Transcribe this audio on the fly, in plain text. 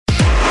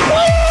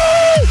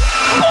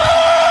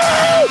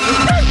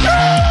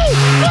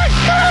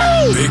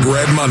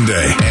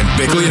Monday and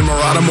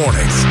Bickley&Marotta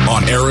mornings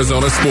on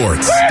Arizona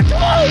Sports.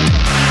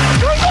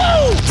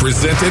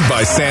 Presented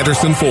by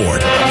Sanderson Ford.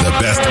 The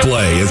best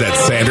play is at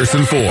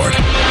Sanderson Ford.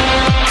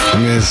 I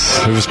mean,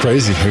 it was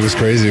crazy. It was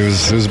crazy. It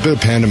was a bit of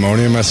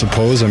pandemonium, I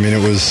suppose. I mean,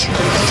 it was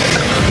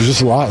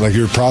just a lot. Like,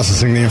 you were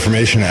processing the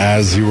information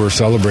as you were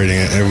celebrating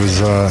it. It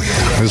was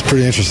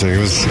pretty interesting. It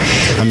was,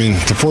 I mean,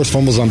 to force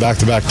fumbles on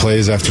back-to-back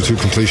plays after two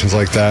completions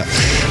like that,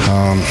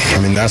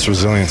 I mean, that's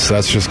resilience.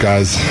 That's just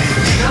guys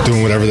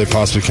doing whatever they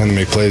possibly can to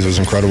make plays. It was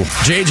incredible.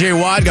 J.J.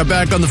 Watt got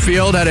back on the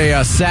field, had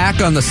a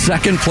sack on the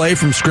second play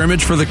from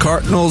scrimmage for the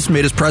Cardinals,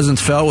 made his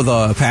presence felt with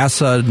a pass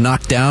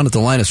knocked down at the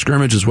line of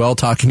scrimmage as well,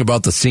 talking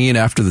about the scene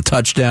after the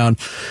touchdown.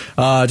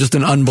 Just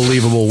an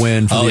unbelievable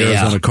win for the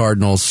Arizona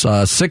Cardinals.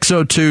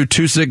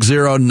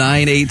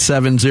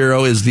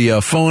 602-260-9870 is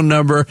the phone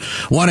number.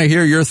 Want to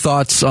hear your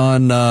thoughts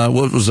on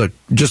what was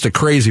just a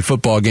crazy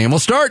football game. We'll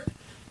start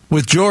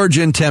with George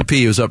in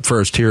Tempe, who's up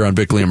first here on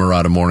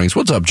Bickley&Marotta Mornings.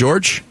 What's up,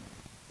 George?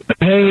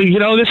 Hey,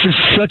 this is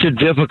such a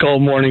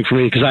difficult morning for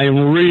me because I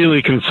am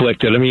really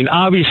conflicted. I mean,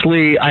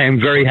 obviously, I am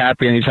very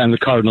happy anytime the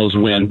Cardinals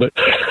win, but,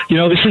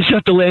 this is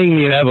just delaying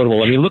the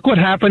inevitable. I mean, look what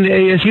happened to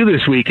ASU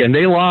this weekend.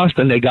 They lost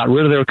and they got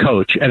rid of their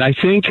coach. And I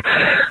think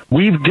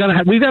we've got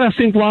to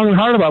think long and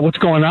hard about what's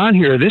going on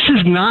here. This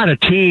is not a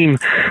team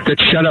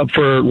that's set up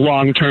for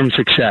long-term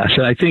success.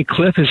 And I think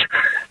Cliff is,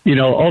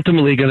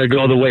 ultimately going to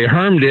go the way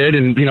Herm did,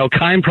 and,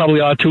 Keim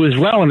probably ought to as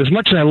well. And as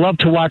much as I love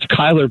to watch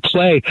Kyler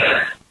play,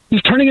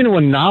 he's turning into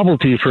a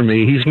novelty for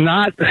me. He's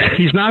not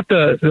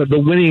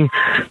the winning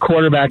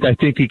quarterback I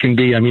think he can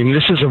be. I mean,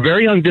 this is a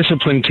very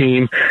undisciplined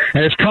team,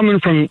 and it's coming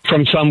from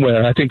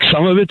somewhere. I think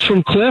some of it's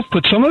from Cliff,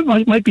 but some of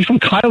it might be from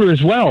Kyler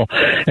as well.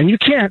 And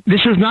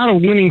this is not a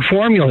winning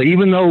formula,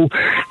 even though,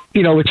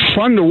 it's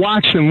fun to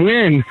watch them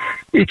win.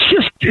 It's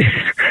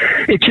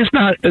just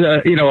not,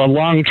 a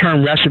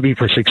long-term recipe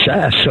for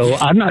success. So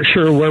I'm not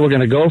sure where we're going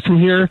to go from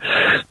here.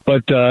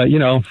 But,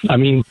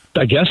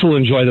 I guess we'll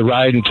enjoy the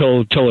ride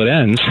until it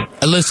ends.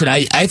 Listen,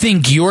 I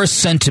think your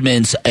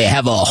sentiments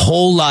have a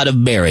whole lot of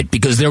merit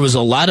because there was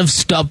a lot of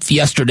stuff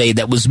yesterday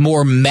that was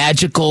more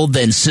magical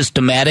than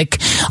systematic.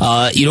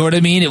 You know what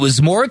I mean? It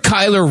was more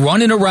Kyler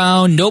running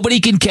around. Nobody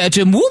can catch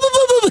him.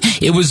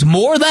 It was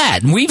more that.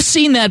 And we've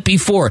seen that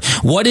before.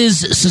 What is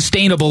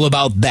sustainable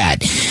about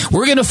that?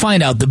 We're going to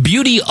find out. The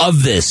beauty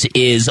of this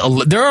is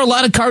there are a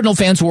lot of Cardinal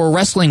fans who are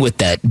wrestling with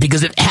that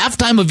because at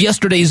halftime of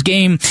yesterday's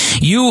game,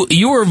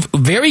 you were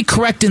very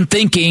correct in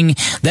thinking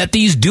that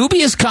these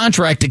dubious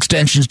contract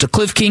extensions to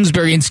Cliff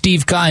Kingsbury and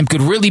Steve Keim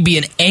could really be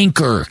an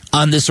anchor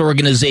on this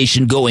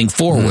organization going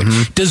forward.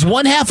 Mm-hmm. Does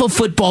one half of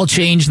football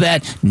change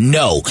that?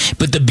 No.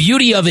 But the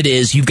beauty of it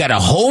is you've got a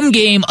home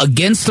game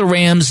against the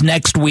Rams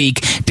next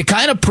week to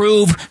kind of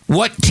prove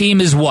what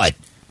team is what.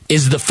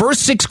 Is the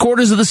first 6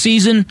 quarters of the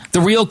season the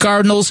real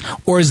Cardinals,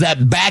 or is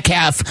that back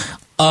half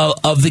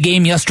of the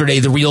game yesterday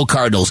the real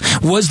Cardinals?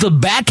 Was the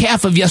back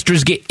half of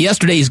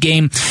yesterday's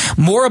game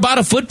more about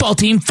a football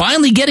team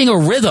finally getting a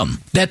rhythm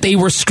that they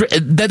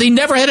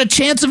never had a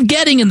chance of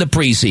getting in the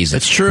preseason?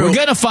 That's true. We're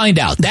going to find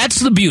out. That's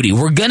the beauty.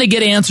 We're going to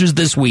get answers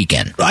this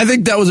weekend. I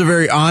think that was a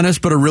very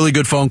honest but a really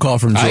good phone call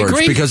from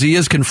George because he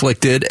is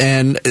conflicted.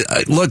 And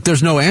look,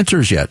 there's no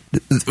answers yet.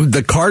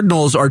 The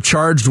Cardinals are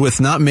charged with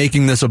not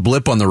making this a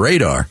blip on the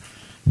radar.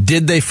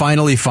 Did they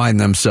finally find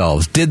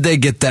themselves? Did they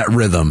get that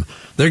rhythm?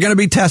 They're going to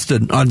be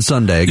tested on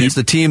Sunday against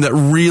a team that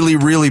really,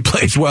 really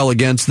plays well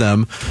against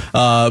them.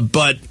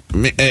 But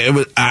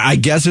I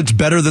guess it's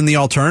better than the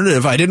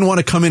alternative. I didn't want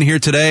to come in here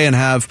today and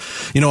have,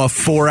 a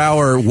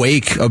 4-hour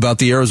wake about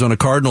the Arizona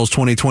Cardinals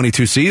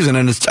 2022 season.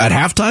 And at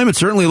halftime, it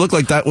certainly looked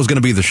like that was going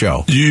to be the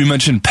show. You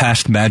mentioned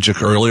past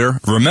magic earlier.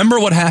 Remember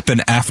what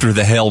happened after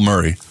the Hail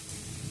Murray?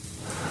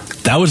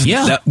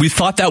 We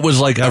thought that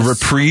was like a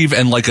reprieve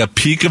and like a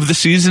peak of the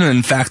season. And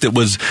in fact, it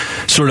was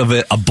sort of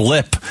a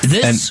blip.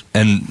 This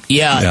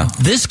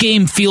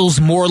game feels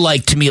more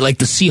like to me like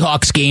the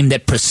Seahawks game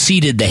that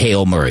preceded the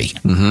Hail Murray.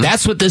 Mm-hmm.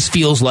 That's what this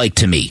feels like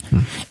to me.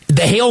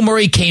 The Hail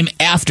Murray came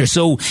after,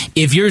 so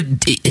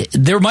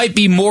there might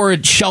be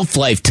more shelf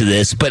life to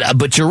this,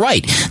 but you're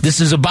right.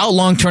 This is about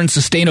long-term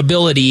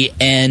sustainability,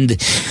 and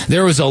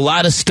there was a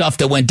lot of stuff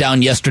that went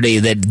down yesterday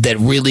that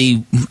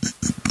really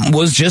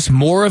was just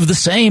more of the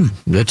same.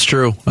 That's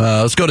true.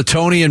 Let's go to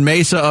Tony in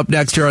Mesa up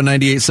next here on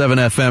 98.7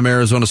 FM,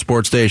 Arizona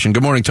Sports Station.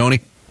 Good morning,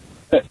 Tony.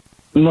 Good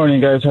morning,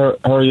 guys. How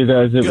are you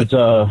guys? It was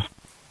a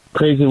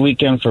crazy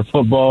weekend for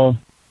football.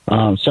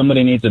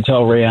 Somebody needs to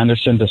tell Ray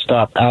Anderson to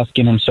stop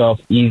asking himself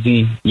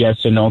easy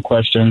yes and no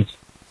questions.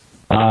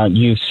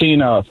 You've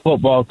seen a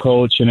football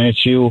coach in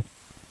issue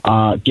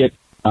get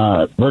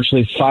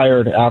virtually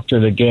fired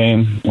after the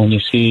game when you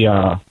see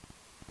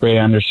Ray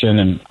Anderson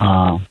and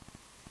I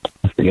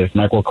forget if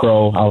Michael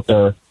Crow out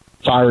there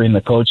firing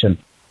the coach. And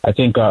I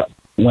think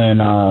when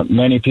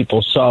many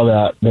people saw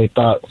that, they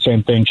thought the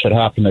same thing should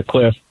happen to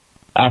Cliff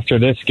after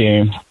this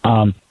game.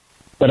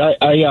 But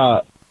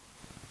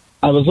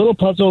I was a little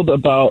puzzled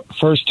about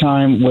first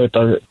time with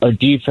our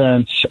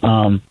defense.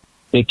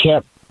 They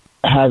kept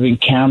having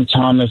Cam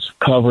Thomas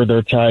cover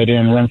their tight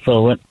end.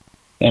 Renfro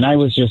And I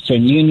was just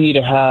saying, you need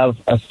to have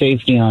a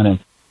safety on him.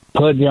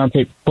 Put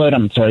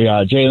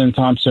Jalen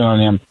Thompson on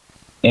him.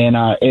 And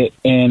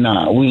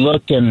we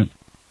looked, and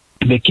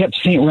they kept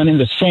running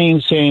the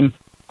same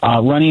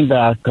running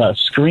back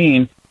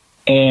screen,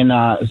 and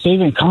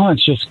Zaven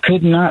Collins just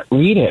could not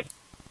read it.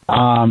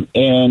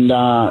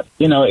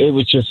 It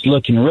was just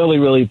looking really,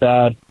 really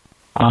bad.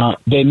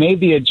 They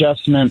made the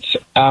adjustments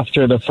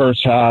after the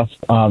first half.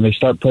 They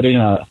start putting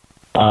a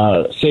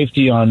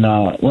safety on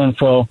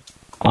Renfro.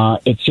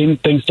 It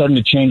seemed things starting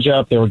to change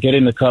up. They were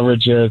getting the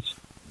coverages.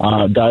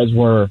 Guys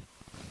were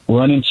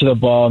running to the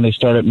ball, and they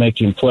started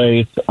making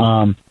plays.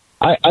 I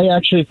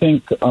actually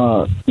think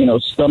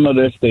some of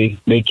this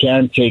they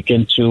can take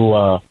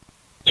into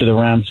to the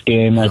Rams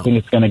game. I think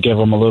it's going to give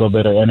them a little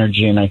bit of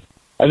energy, and I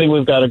think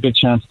we've got a good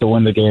chance to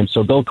win the game.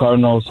 So go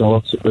Cardinals, and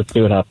let's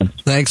see what happens.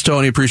 Thanks,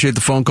 Tony. Appreciate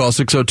the phone call.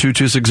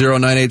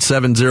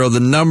 602-260-9870. The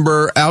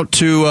number out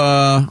to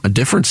a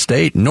different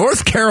state,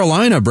 North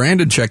Carolina.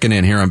 Brandon checking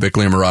in here on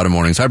Bickley and Marotta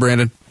Mornings. Hi,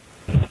 Brandon.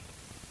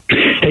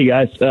 Hey,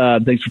 guys.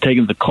 Thanks for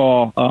taking the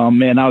call.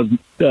 Man, I was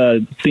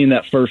seeing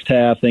that first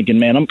half thinking,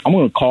 man, I'm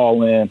going to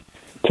call in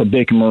to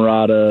Bick and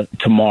Marotta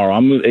tomorrow.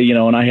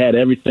 And I had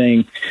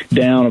everything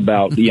down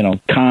about,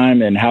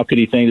 Kime and how could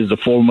he think there's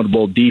a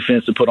formidable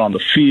defense to put on the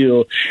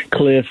field.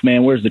 Cliff,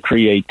 man, where's the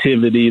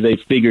creativity? They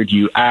figured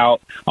you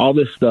out, all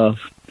this stuff.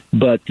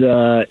 But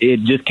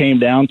it just came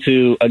down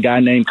to a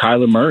guy named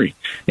Kyler Murray.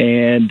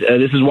 And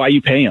this is why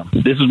you pay him.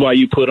 This is why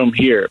you put him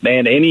here.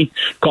 Man, any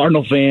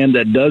Cardinal fan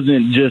that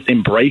doesn't just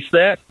embrace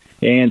that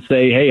and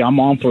say, hey, I'm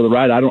on for the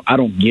ride, I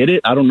don't get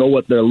it. I don't know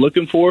what they're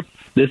looking for.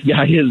 This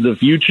guy is the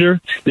future.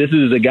 This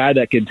is a guy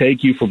that can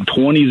take you from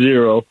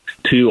 20-0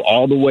 to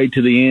all the way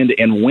to the end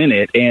and win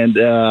it. And,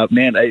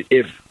 man,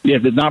 if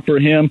it's not for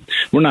him,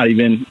 we're not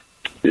even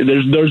 –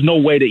 there's no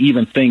way to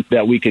even think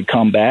that we could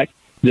come back.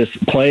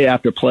 Just play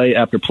after play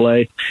after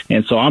play,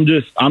 and so I'm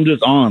just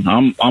on.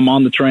 I'm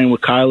on the train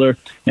with Kyler,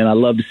 and I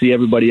love to see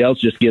everybody else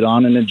just get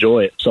on and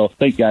enjoy it. So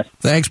thanks, guys.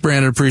 Thanks,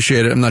 Brandon.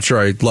 Appreciate it. I'm not sure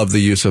I love the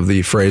use of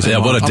the phrase. Yeah,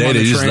 what a day to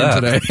use that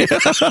today.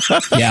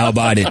 Yeah, how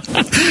about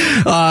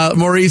it?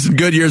 Maurice in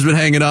Goodyear's been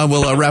hanging on.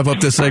 We'll wrap up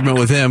this segment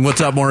with him.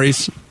 What's up,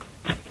 Maurice?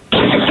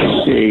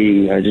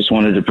 Hey, I just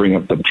wanted to bring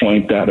up the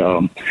point that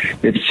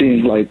it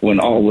seemed like when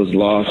all was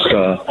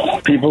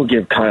lost, people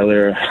give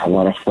Kyler a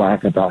lot of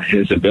flack about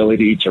his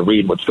ability to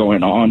read what's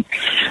going on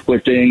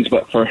with things,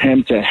 but for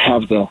him to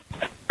have the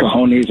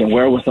cojones and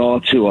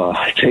wherewithal to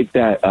take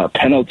that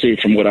penalty,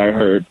 from what I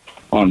heard,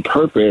 on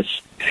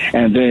purpose,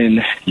 and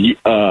then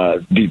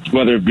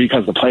whether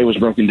because the play was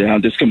broken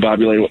down,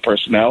 discombobulated with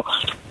personnel,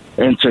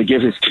 and to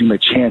give his team a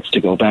chance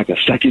to go back a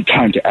second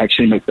time to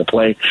actually make the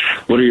play.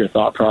 What are your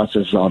thought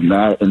processes on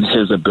that and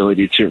his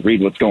ability to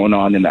read what's going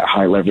on in that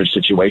high leverage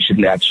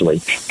situation to actually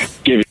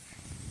give it?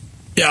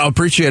 Yeah, I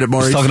appreciate it,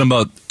 Maurice. He's talking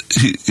about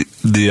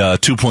the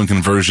 2-point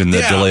conversion,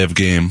 the delay of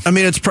game. I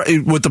mean, it's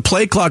with the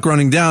play clock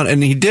running down,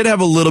 and he did have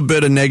a little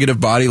bit of negative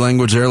body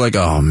language there, like,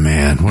 oh,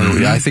 man.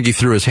 I think he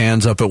threw his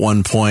hands up at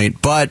one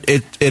point, but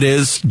it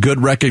is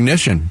good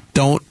recognition.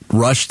 Don't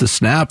rush the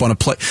snap on a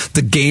play.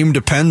 The game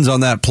depends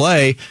on that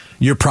play.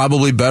 You're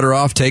probably better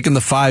off taking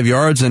the 5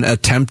 yards and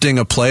attempting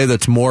a play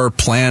that's more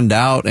planned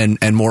out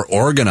and more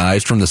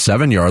organized from the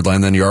 7-yard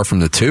line than you are from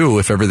the 2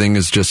 if everything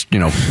is just,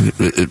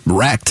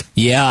 wrecked.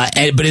 Yeah,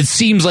 but it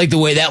seems like the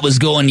way that was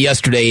going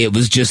yesterday,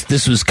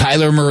 this was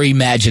Kyler Murray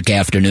Magic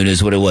Afternoon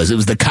is what it was. It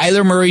was the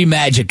Kyler Murray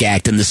Magic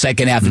Act in the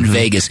second half in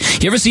Vegas.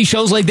 You ever see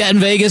shows like that in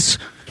Vegas?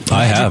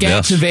 I have,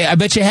 yes. I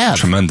bet you have.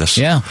 Tremendous.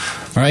 Yeah,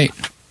 right.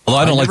 Well,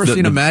 I've never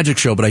seen a magic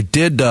show, but I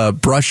did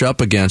brush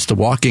up against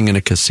walking in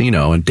a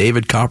casino, and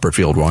David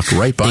Copperfield walked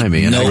right by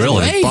me, and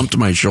I bumped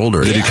my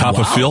shoulder. Did he cop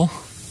a feel?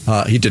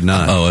 He did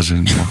not. Oh, was he?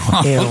 I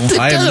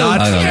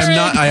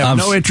have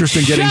no interest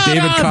in getting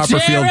David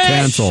Copperfield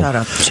canceled. Shut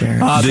up,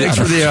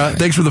 Jared.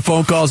 Thanks for the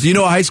phone calls. You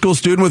know a high school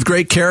student with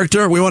great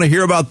character? We want to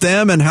hear about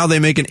them and how they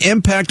make an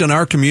impact on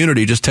our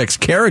community. Just text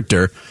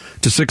character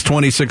to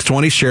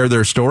 620-620. Share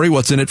their story.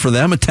 What's in it for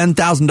them? A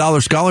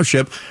 $10,000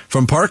 scholarship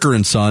from Parker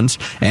 & Sons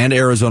and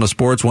Arizona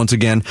Sports. Once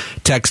again,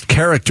 text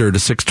character to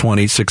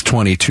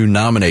 620-620 to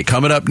nominate.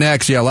 Coming up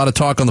next, a lot of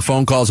talk on the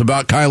phone calls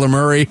about Kyler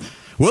Murray.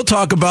 We'll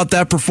talk about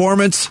that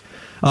performance.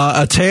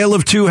 A tale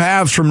of two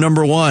halves from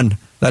number one.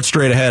 That's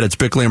straight ahead. It's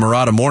Bickley and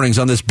Marotta Mornings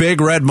on this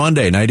Big Red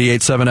Monday,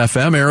 98.7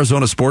 FM,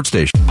 Arizona Sports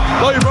Station.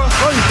 Love you, bro.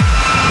 Love you.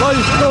 Love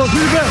you. Let's do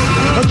the best.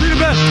 Let's do the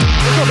best.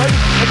 Let's go, baby.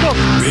 Let's go.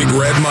 Big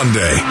Red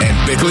Monday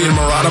and Bickley and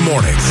Marotta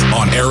Mornings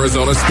on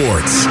Arizona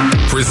Sports.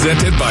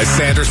 Presented by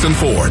Sanderson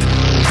Ford.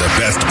 The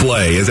best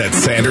play is at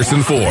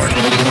Sanderson Ford.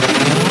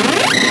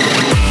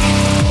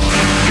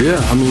 Yeah,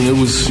 I mean, it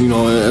was,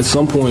 at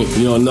some point,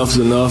 enough's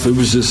enough. It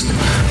was just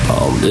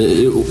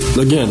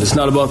again, it's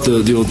not about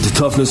the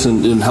toughness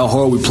and how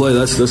hard we play.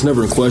 That's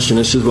never in question.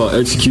 It's just about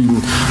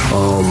executing,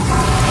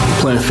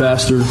 playing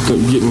faster,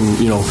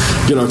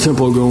 getting our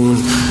tempo going.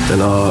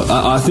 And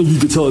I think you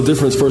could tell a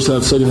difference first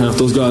half, second half.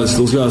 Those guys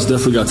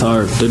definitely got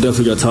tired. They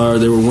definitely got tired.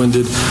 They were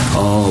winded.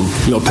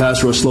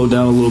 Pass rush slowed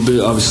down a little bit.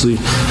 Obviously,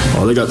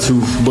 they got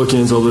two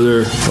bookends over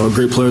there,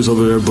 great players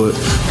over there. But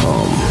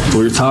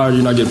when you're tired,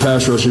 you're not getting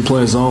pass rush. You're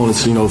playing zone.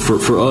 It's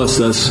for us,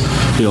 that's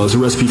it's a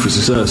recipe for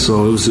success.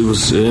 So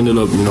it ended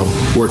up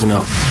working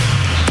out.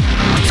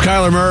 It's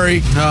Kyler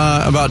Murray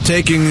about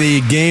taking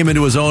the game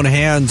into his own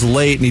hands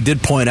late, and he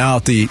did point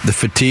out the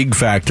fatigue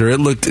factor. It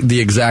looked the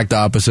exact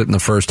opposite in the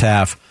first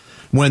half.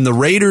 When the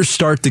Raiders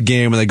start the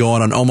game and they go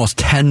on an almost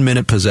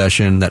 10-minute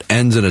possession that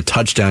ends in a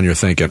touchdown, you're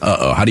thinking,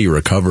 how do you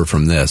recover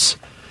from this?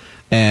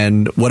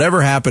 And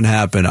whatever happened.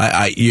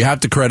 You have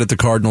to credit the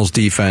Cardinals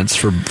defense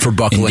for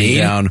buckling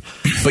down,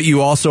 but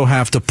you also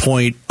have to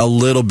point a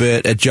little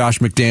bit at Josh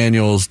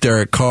McDaniels,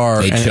 Derek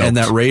Carr, and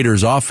that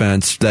Raiders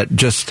offense that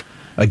just,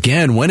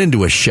 again, went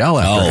into a shell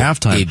after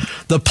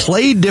halftime. The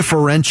play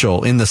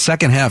differential in the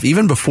second half,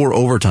 even before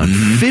overtime,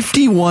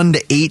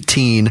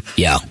 51-18,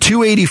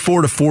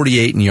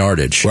 284-48 in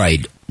yardage.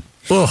 Right.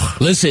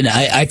 Ugh. Listen,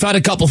 I thought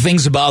a couple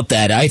things about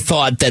that. I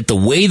thought that the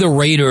way the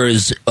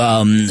Raiders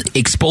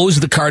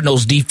exposed the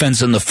Cardinals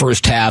defense in the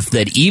first half,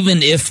 that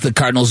even if the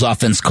Cardinals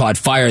offense caught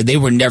fire, they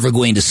were never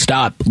going to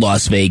stop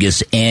Las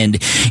Vegas. And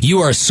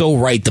you are so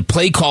right. The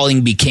play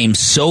calling became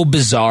so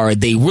bizarre.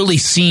 They really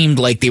seemed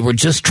like they were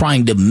just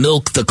trying to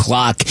milk the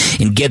clock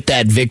and get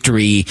that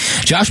victory.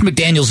 Josh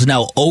McDaniels is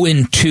now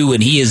 0-2,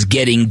 and he is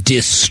getting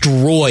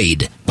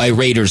destroyed by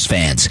Raiders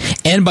fans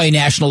and by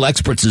national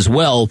experts as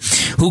well,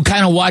 who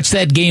kind of watch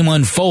that game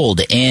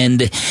unfold.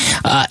 And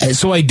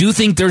so I do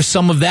think there's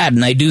some of that,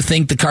 and I do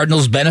think the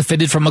Cardinals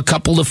benefited from a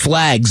couple of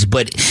flags,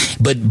 but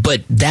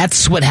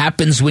that's what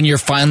happens when you're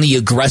finally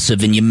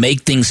aggressive and you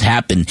make things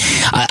happen.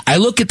 I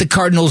look at the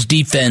Cardinals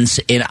defense,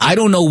 and I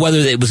don't know whether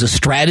it was a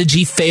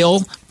strategy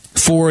fail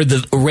for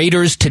the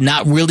Raiders to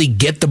not really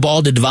get the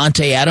ball to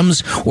Davante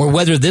Adams, or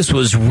whether this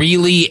was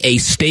really a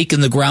stake in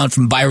the ground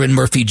from Byron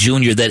Murphy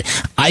Jr.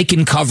 that I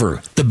can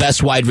cover the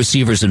best wide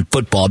receivers in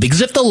football.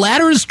 Because if the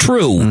latter is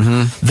true,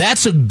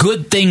 that's a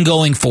good thing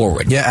going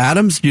forward. Yeah,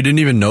 Adams, you didn't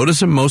even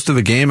notice him most of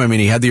the game. I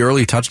mean, he had the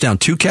early touchdown,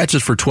 2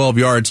 catches for 12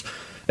 yards.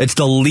 It's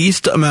the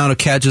least amount of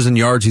catches and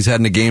yards he's had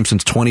in a game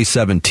since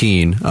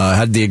 2017.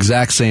 Had the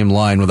exact same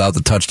line without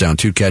the touchdown,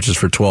 2 catches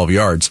for 12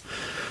 yards.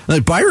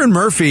 Like Byron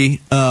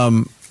Murphy,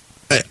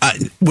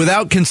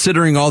 without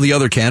considering all the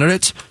other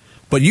candidates,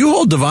 but you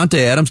hold Davante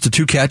Adams to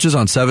 2 catches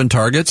on 7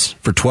 targets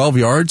for 12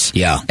 yards,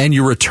 and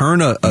you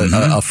return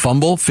a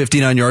fumble,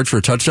 59 yards for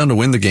a touchdown to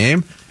win the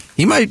game.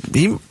 He might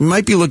be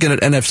looking at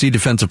NFC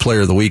Defensive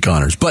Player of the Week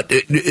honors. But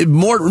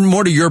more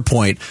to your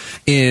point,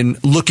 in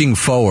looking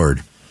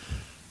forward,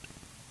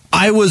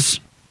 I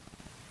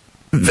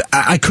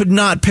could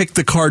not pick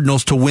the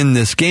Cardinals to win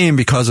this game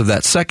because of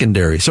that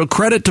secondary. So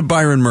credit to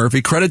Byron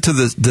Murphy, credit to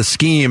the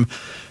scheme.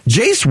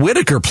 Jace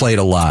Whitaker played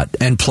a lot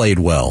and played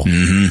well.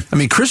 I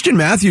mean, Christian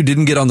Matthew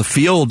didn't get on the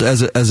field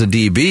as a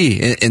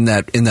DB in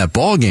that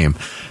ball game.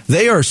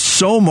 They are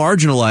so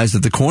marginalized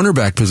at the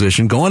cornerback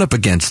position going up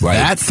against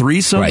that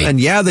threesome. And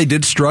they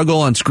did struggle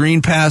on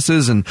screen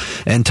passes, and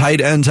tight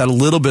ends had a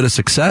little bit of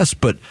success,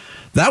 but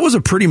that was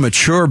a pretty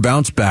mature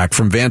bounce back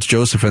from Vance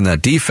Joseph in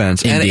that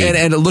defense. And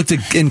it looked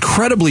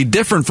incredibly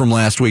different from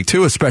last week,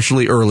 too,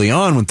 especially early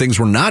on when things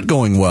were not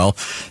going well.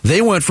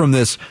 They went from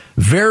this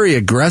very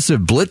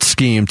aggressive blitz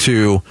scheme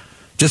to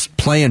just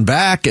playing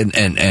back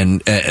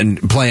and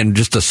playing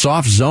just a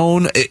soft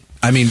zone.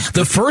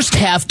 The first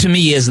half, to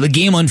me, as the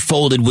game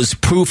unfolded, was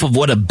proof of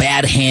what a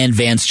bad hand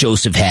Vance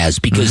Joseph has,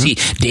 because he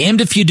damned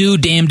if you do,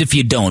 damned if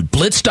you don't.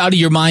 Blitzed out of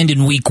your mind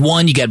in week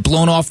 1, you got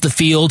blown off the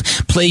field,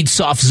 played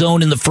soft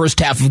zone in the first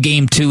half of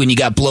game 2, and you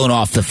got blown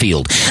off the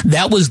field.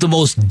 That was the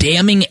most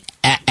damning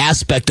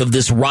aspect of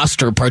this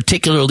roster,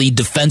 particularly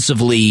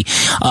defensively,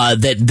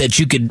 that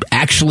you could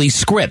actually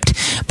script.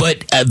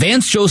 But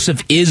Vance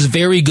Joseph is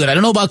very good. I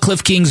don't know about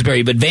Cliff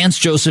Kingsbury, but Vance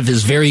Joseph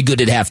is very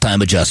good at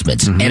halftime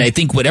adjustments. And I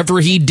think whatever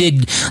he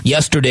did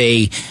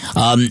yesterday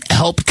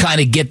helped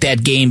kind of get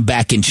that game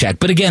back in check.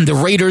 But again, the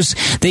Raiders,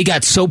 they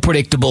got so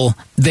predictable.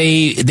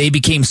 They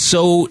became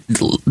so,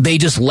 they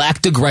just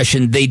lacked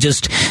aggression. They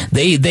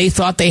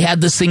thought they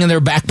had this thing in their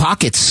back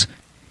pockets.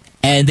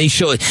 And they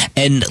show it.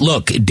 And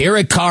look,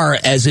 Derek Carr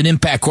as an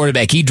impact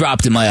quarterback, he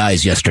dropped in my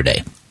eyes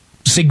yesterday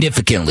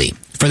significantly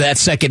for that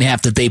second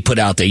half that they put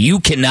out there. You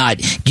cannot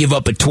give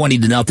up a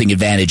 20-0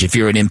 advantage if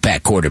you're an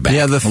impact quarterback.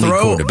 Yeah, the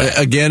throw,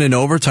 again in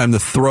overtime, the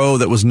throw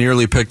that was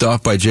nearly picked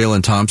off by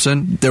Jalen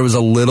Thompson, there was a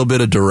little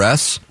bit of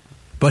duress,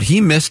 but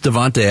he missed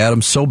Davante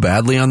Adams so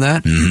badly on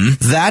that.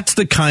 That's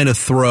the kind of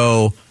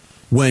throw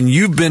when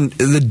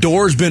the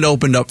door's been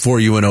opened up for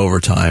you in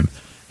overtime,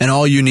 and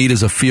all you need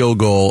is a field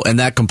goal, and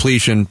that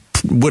completion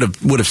would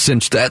have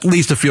cinched at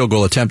least a field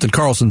goal attempt, and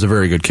Carlson's a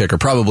very good kicker,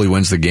 probably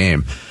wins the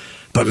game.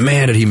 But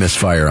man, did he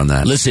misfire on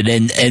that. Listen,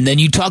 and then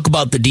you talk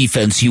about the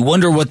defense. You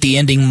wonder what the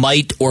ending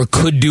might or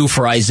could do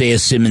for Isaiah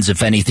Simmons,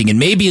 if anything. And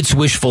maybe it's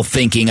wishful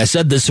thinking. I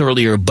said this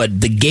earlier,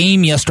 but the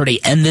game yesterday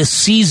and this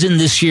season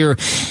this year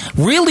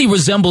really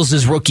resembles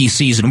his rookie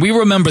season. We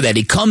remember that.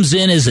 He comes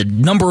in as a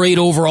number 8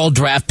 overall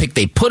draft pick.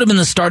 They put him in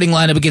the starting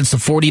lineup against the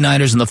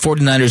 49ers, and the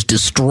 49ers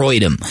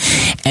destroyed him.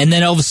 And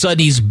then all of a sudden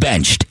he's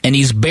benched, and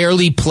he's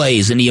barely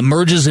plays, and he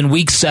emerges in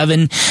week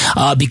 7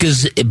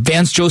 because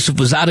Vance Joseph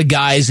was out of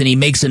guys, and he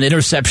makes an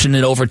interception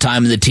in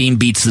overtime, and the team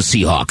beats the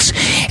Seahawks.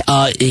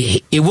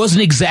 It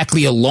wasn't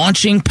exactly a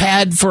launching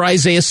pad for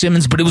Isaiah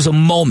Simmons, but it was a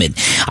moment.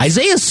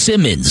 Isaiah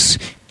Simmons,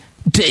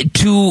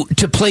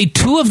 to play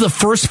 2 of the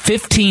first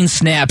 15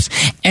 snaps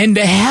and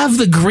to have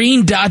the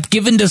green dot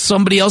given to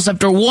somebody else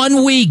after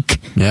 1 week,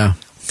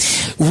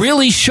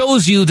 really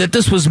shows you that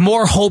this was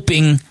more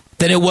hoping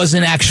than it was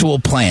an actual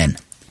plan.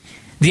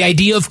 The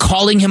idea of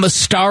calling him a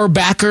star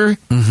backer,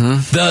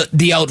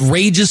 the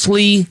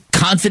outrageously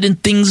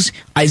confident things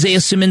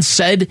Isaiah Simmons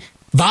said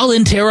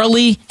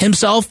voluntarily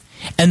himself,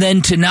 and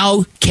then to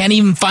now can't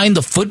even find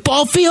the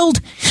football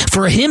field?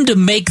 For him to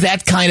make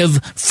that kind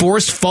of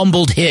forced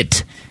fumbled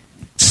hit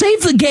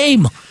saved the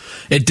game.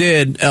 It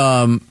did.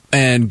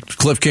 And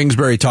Cliff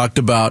Kingsbury talked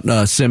about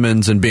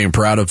Simmons and being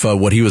proud of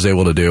what he was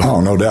able to do. Oh,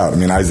 no doubt. I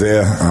mean,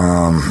 Isaiah,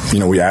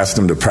 we asked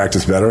him to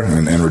practice better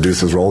and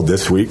reduce his role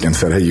this week and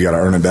said, hey, you got to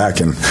earn it back.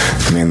 And,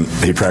 I mean,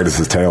 he practiced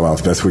his tail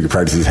off. Best week of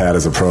practice he's had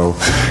as a pro.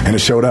 And it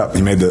showed up.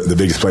 He made the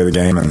biggest play of the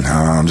game. And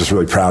I'm just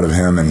really proud of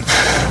him and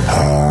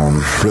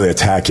really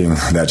attacking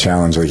that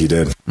challenge like he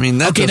did. I mean,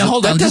 that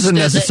doesn't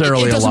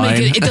necessarily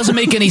align. It doesn't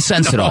make any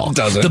sense at all.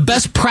 The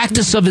best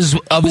practice of his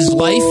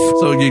life.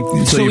 So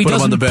you put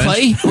him on the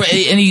bench.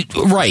 Play, and he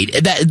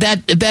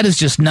that is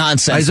just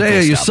nonsense.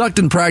 Isaiah, you sucked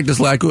in practice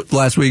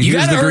last week. You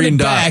got to the green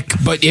dot. Back,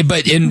 but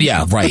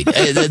right.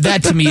 That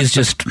to me is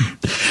just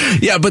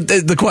But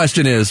the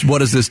question is, what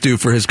does this do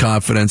for his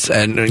confidence?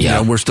 And you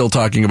know, we're still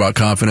talking about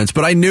confidence.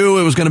 But I knew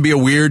it was going to be a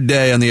weird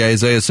day on the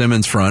Isaiah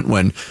Simmons front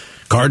when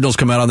Cardinals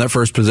come out on that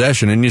first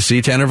possession, and you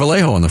see Tanner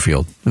Vallejo on the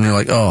field, and you're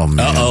like, "Oh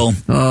man,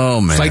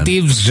 oh man!"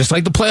 It was just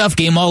like the playoff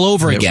game all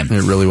over again.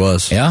 It really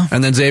was. Yeah.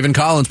 And then Zaven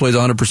Collins plays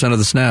 100% of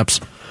the snaps.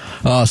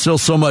 Still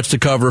so much to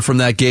cover from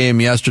that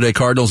game yesterday.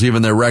 Cardinals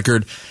even their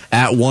record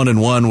at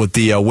 1-1 with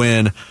the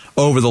win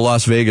over the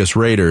Las Vegas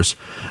Raiders.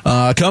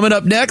 Coming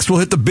up next, we'll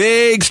hit the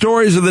big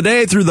stories of the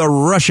day through the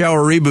Rush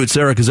Hour Reboot.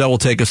 Sarah Cazell will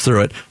take us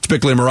through it. It's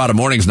Bickley&Marotta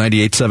Mornings,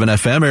 98.7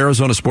 FM,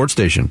 Arizona Sports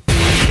Station.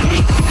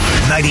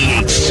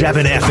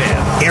 98.7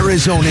 FM,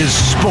 Arizona's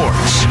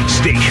sports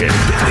station.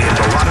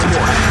 Bickley&Marotta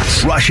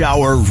Mornings. Rush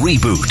Hour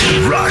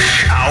Reboot.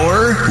 Rush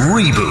Hour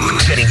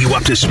Reboot. Getting you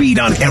up to speed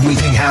on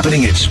everything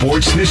happening in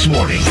sports this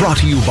morning. Brought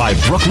to you by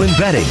Brooklyn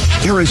Betting.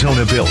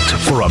 Arizona built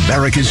for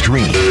America's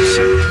dreams.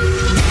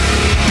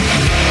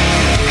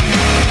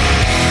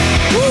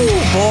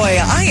 Boy,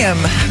 I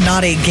am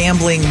not a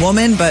gambling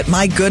woman, but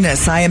my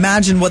goodness, I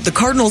imagine what the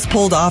Cardinals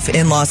pulled off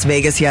in Las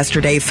Vegas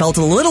yesterday felt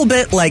a little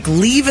bit like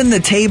leaving the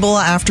table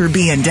after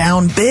being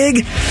down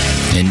big.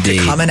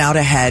 Indeed. To coming out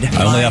ahead.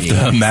 I only have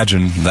to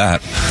imagine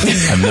that.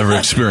 I've never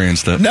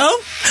experienced it. No?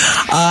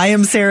 I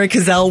am Sarah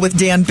Cazell with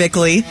Dan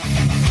Bickley.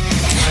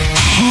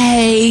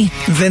 Hey.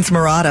 Vince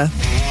Marotta.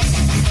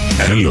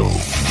 Hello.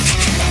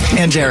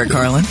 And Jarrett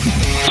Carlin.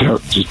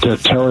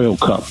 Terrio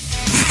Cup.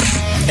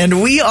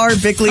 And we are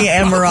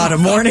Bickley&Marotta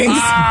Mornings.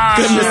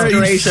 Goodness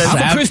gracious.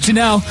 I'm a Christian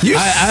now.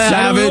 I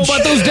don't know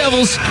about those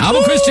devils. I'm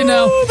a Christian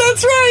now.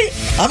 That's right.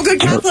 I'm a good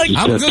Catholic.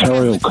 I'm a good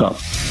Catholic. Cup.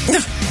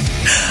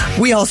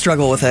 We all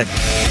struggle with it.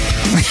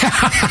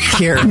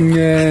 Here.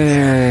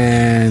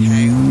 Yeah.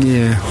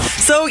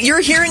 So you're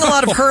hearing a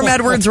lot of Herm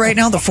Edwards right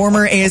now, the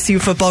former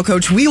ASU football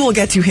coach. We will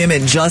get to him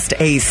in just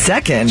a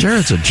second.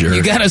 Jarrett's a jerk.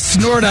 You got a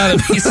snort out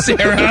of me,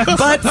 Sarah.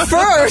 But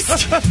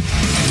first,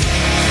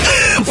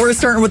 we're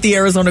starting with the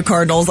Arizona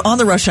Cardinals on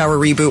the Rush Hour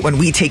Reboot when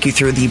we take you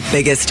through the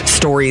biggest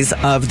stories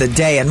of the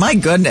day. And my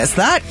goodness,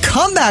 that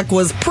comeback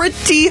was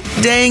pretty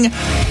dang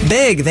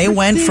big. They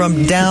went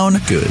from down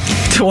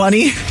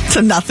 20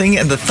 to nothing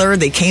in the third.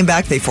 They came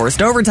back, they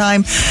forced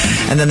overtime,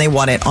 and then they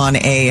won it on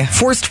a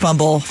forced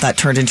fumble that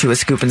turned into a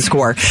scoop and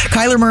score.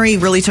 Kyler Murray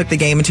really took the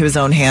game into his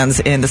own hands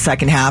in the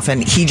second half,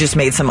 and he just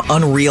made some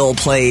unreal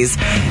plays,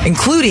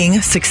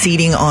 including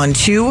succeeding on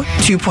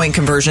two-point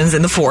conversions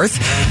in the fourth,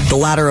 the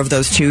latter of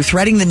those two,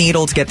 threading the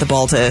needle to get the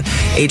ball to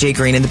A.J.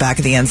 Green in the back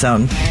of the end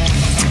zone.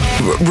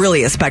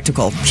 Really a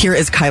spectacle. Here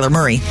is Kyler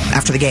Murray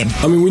after the game.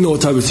 I mean, we know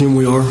what type of team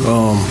we are.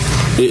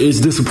 It's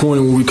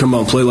disappointing when we come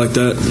out and play like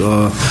that,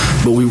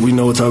 but we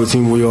know what type of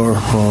team we are.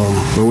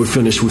 When we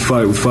finish, we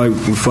fight, and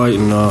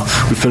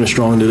we finish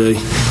strong today.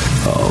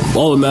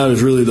 All that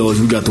matters really, though,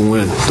 is we got the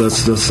win.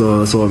 That's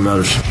all that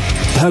matters.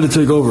 I had to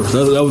take over.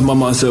 That was my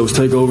mindset, was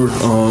take over.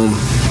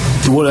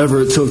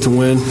 Whatever it took to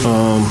win,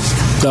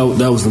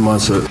 that was the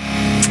mindset.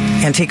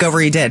 And take over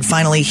he did.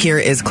 Finally, here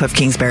is Cliff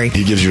Kingsbury.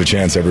 He gives you a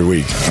chance every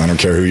week. I don't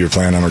care who you're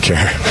playing. I don't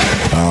care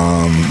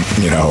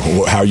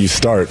how you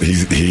start.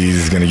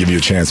 He's going to give you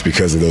a chance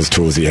because of those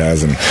tools he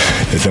has, and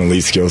it's an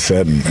elite skill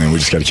set, and we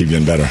just got to keep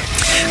getting better.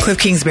 Cliff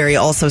Kingsbury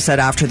also said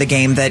after the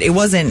game that it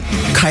wasn't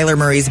Kyler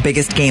Murray's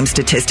biggest game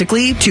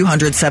statistically.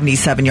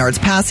 277 yards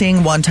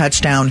passing, 1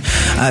 touchdown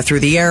through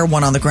the air,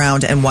 1 on the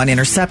ground, and 1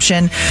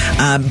 interception.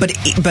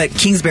 But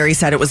Kingsbury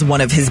said it was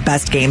one of his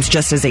best games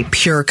just as a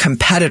pure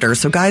competitor.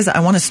 So, guys,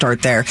 I want to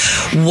start there.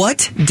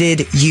 What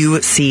did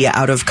you see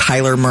out of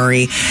Kyler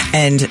Murray,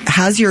 and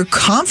has your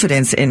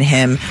confidence in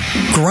him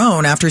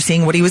grown after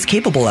seeing what he was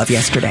capable of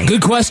yesterday?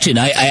 Good question.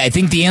 I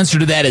think the answer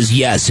to that is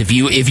yes. If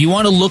you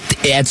want to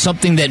look at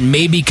something that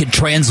maybe could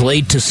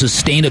translate to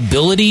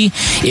sustainability,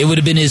 it would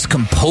have been his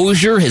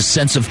composure, his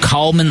sense of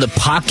calm in the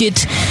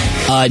pocket,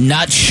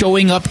 not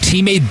showing up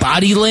teammate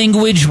body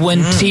language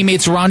when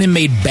teammates around him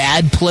made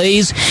bad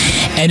plays.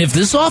 And if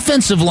this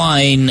offensive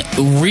line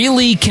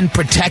really can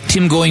protect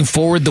him going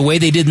forward the way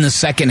they did in the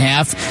second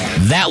half,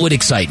 that would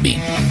excite me.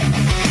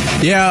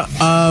 Yeah,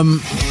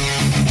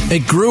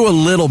 it grew a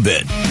little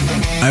bit,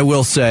 I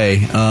will say,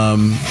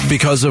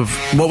 because of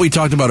what we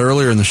talked about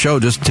earlier in the show,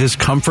 just his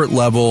comfort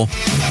level.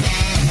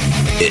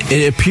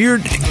 It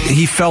appeared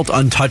he felt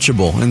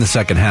untouchable in the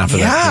second half of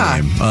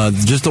that game.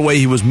 Just the way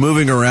he was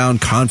moving around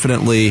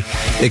confidently,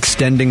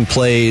 extending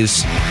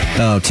plays,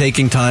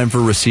 taking time for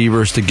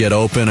receivers to get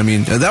open. I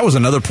mean, that was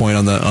another point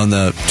on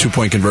the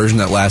 2-point conversion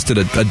that lasted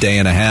a day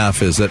and a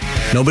half, is that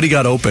nobody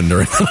got open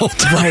during the whole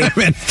time,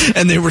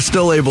 and they were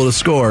still able to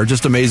score.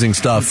 Just amazing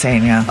stuff.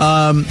 Insane,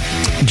 yeah.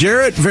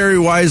 Jarrett very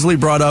wisely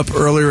brought up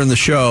earlier in the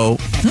show,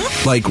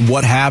 like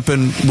what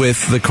happened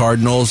with the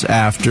Cardinals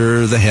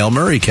after the Hail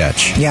Murray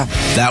catch. Yeah.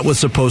 That was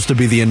supposed to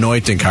be the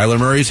anointing. Kyler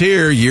Murray's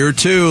here, year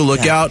 2.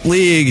 Look out,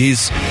 league.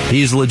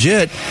 He's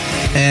legit.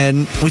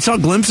 And we saw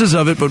glimpses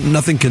of it, but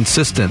nothing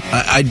consistent.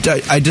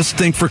 I just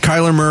think for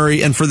Kyler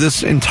Murray and for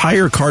this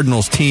entire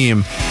Cardinals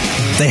team,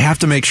 they have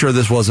to make sure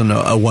this wasn't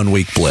a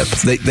 1-week blip.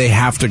 They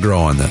have to grow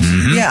on this.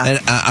 Mm-hmm. Yeah.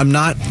 And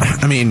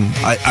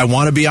I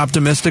want to be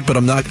optimistic, but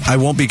I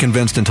won't be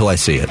convinced until I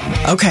see it.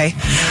 Okay.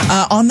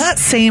 On that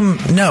same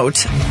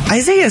note,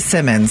 Isaiah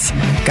Simmons,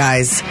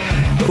 guys,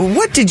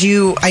 what did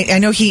you... I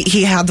know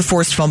he had the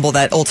forced fumble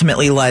that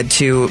ultimately led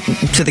to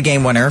the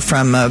game winner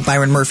from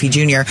Byron Murphy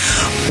Jr.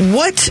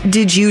 What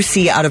did you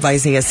see out of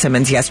Isaiah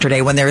Simmons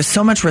yesterday when there is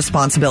so much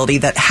responsibility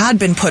that had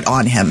been put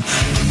on him?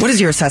 What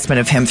is your assessment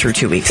of him through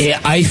 2 weeks?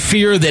 I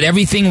fear that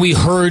everything we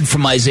heard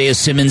from Isaiah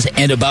Simmons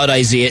and about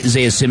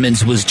Isaiah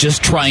Simmons was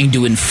just trying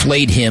to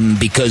inflate him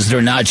because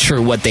they're not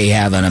sure what they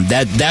have on him.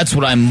 That's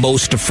what I'm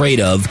most afraid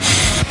of,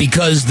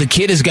 because the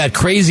kid has got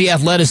crazy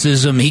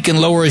athleticism. He can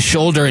lower his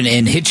shoulder and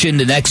hit you in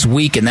the next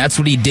week, and that's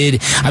what he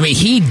did. I mean,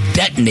 he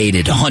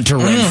detonated Hunter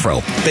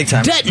Renfrow. Big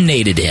time.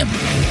 Detonated him.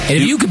 And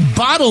if you could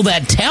bottle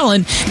that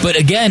talent, but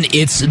again,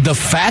 it's the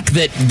fact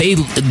that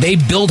they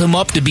build him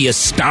up to be a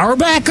star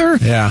backer,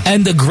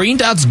 and the green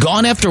dot's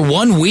gone after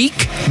 1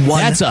 week.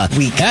 That's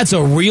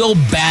a real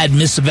bad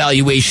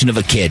misevaluation of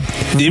a kid.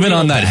 Even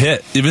on that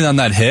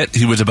hit,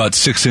 he was about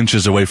 6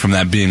 inches away from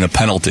that being a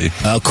penalty.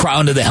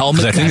 Crown to the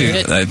helmet.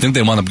 I think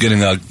they wound up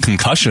getting a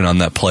concussion on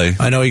that play.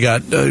 I know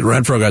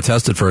Renfrow got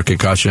tested for a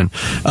concussion.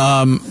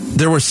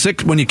 There were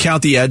 6, when you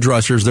count the edge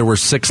rushers, there were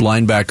 6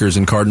 linebackers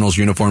in Cardinals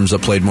uniforms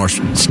that played more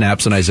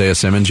snaps than Isaiah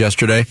Simmons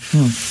yesterday.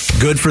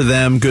 Good for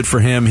them, good for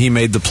him. He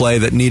made the play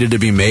that needed to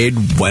be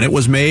made when it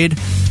was made.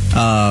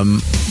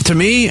 To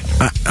me,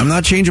 I'm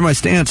not changing my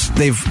stance.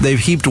 They've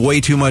heaped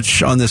way too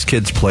much on this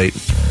kid's plate.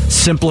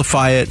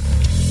 Simplify it.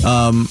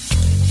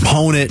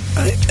 Hone it.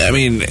 I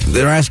mean,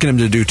 they're asking him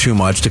to do too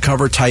much, to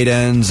cover tight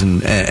ends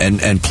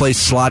and play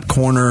slot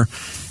corner.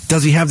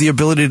 Does he have the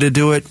ability to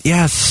do it?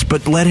 Yes,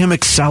 but let him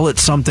excel at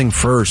something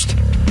first.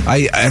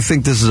 I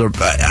think this is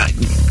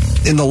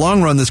in the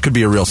long run, this could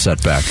be a real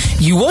setback.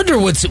 You wonder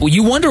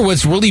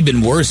what's really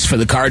been worse for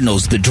the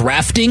Cardinals: the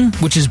drafting,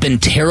 which has been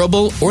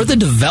terrible, or the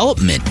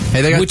development,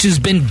 which has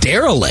been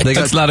derelict.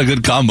 That's not a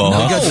good combo. They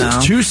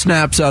got 2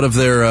 snaps out of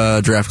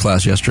their draft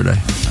class yesterday.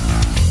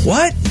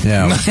 What?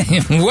 Yeah.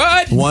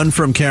 What? 1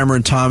 from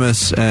Cameron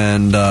Thomas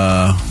and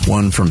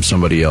 1 from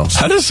somebody else.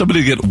 How does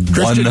somebody get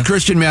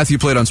Christian Matthew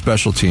played on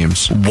special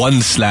teams.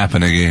 1 snap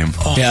in a game?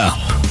 Oh. Yeah.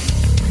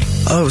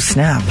 Oh,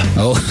 snap.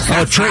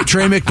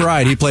 Trey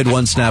McBride. He played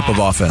 1 snap of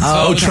offense.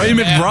 Trey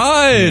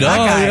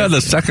McBride.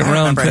 The second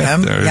round pick.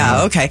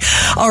 Yeah, okay.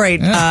 All right.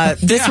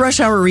 This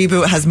Rush Hour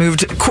Reboot has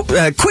moved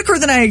quicker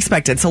than I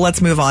expected, so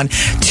let's move on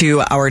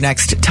to our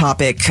next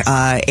topic.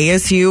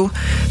 ASU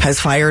has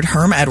fired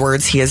Herm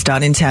Edwards. He is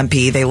done in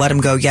Tempe. They let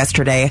him go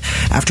yesterday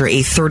after a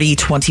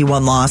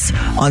 30-21 loss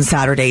on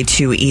Saturday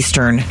to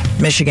Eastern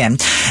Michigan.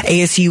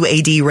 ASU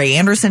AD Ray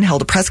Anderson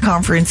held a press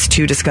conference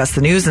to discuss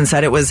the news and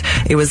said it was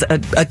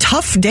a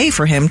tough day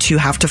for him to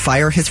have to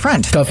fire his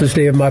friend. Toughest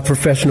day of my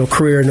professional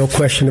career, no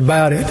question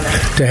about it,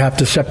 to have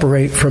to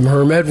separate from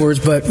Herm Edwards,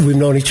 but we've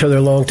known each other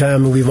a long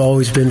time and we've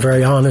always been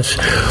very honest.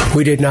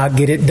 We did not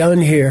get it done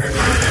here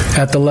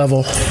at the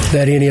level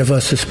that any of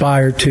us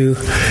aspired to.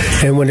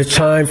 And when it's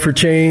time time for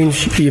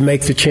change, you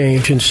make the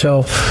change. And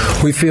so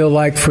we feel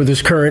like for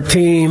this current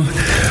team,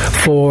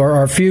 for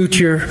our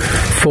future,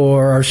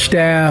 for our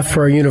staff,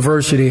 for our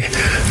university,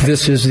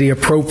 this is the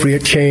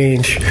appropriate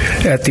change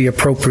at the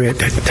appropriate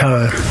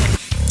time.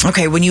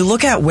 Okay, when you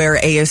look at where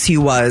ASU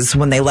was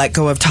when they let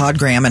go of Todd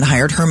Graham and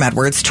hired Herm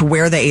Edwards to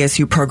where the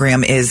ASU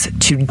program is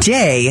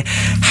today,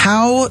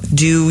 how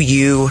do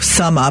you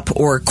sum up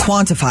or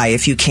quantify,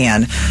 if you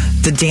can,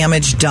 the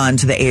damage done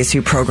to the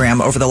ASU program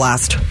over the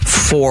last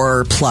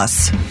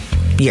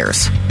 4+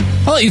 years?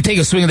 I'll let you take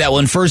a swing at that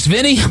one first,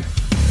 Vinny.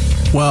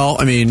 Well,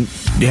 I mean,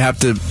 you have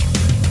to...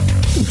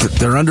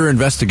 They're under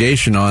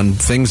investigation on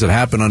things that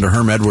happened under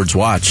Herm Edwards'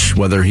 watch,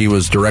 whether he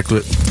was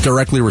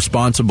directly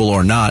responsible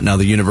or not. Now,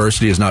 the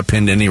university has not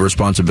pinned any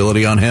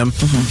responsibility on him.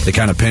 Mm-hmm. They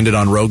kind of pinned it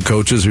on rogue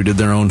coaches who did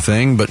their own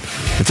thing, but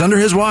it's under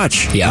his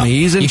watch. Yeah, I mean,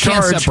 he's in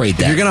charge. Can't separate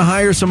that. If you're going to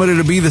hire somebody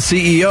to be the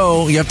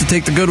CEO, you have to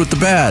take the good with the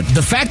bad.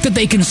 The fact that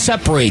they can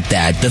separate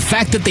that, the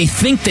fact that they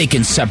think they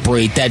can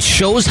separate that,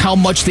 shows how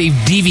much they've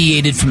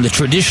deviated from the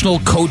traditional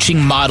coaching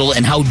model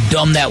and how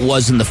dumb that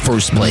was in the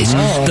first place.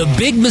 Oh. The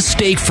big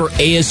mistake for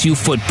ASU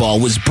football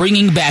was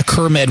bringing back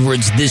Herm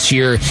Edwards this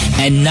year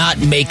and not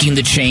making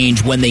the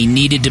change when they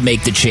needed to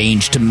make the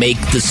change to make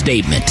the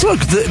statement.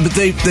 Look, but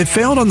they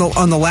failed on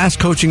the last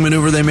coaching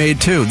maneuver they made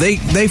too.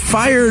 They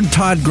fired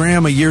Todd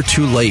Graham a year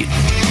too late.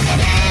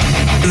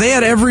 They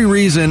had every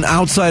reason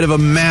outside of a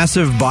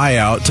massive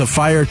buyout to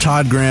fire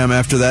Todd Graham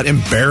after that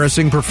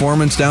embarrassing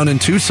performance down in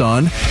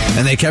Tucson,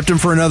 and they kept him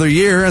for another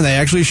year, and they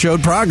actually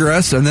showed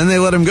progress, and then they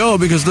let him go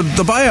because the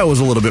buyout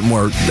was a little bit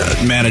more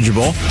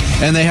manageable,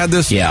 and they had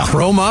this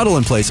pro model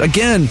in place.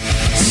 Again,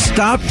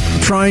 stop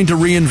trying to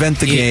reinvent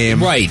the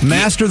game. Right.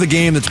 Master the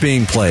game that's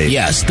being played.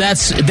 Yes,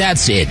 that's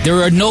it.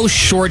 There are no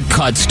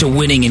shortcuts to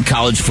winning in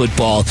college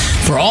football.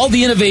 For all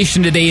the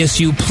innovation at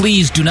ASU,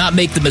 please do not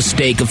make the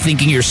mistake of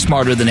thinking you're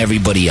smarter than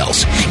everybody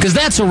else, because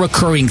that's a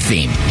recurring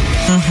theme.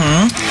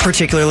 Mm-hmm.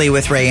 Particularly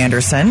with Ray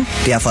Anderson,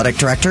 the athletic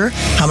director.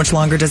 How much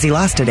longer does he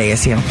last at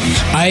ASU?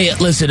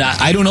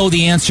 I don't know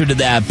the answer to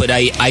that, but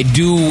I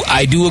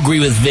do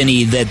agree with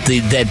Vinny that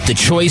the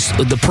choice,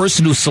 the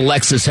person who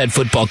selects this head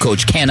football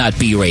coach cannot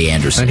be Ray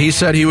Anderson. And he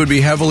said he would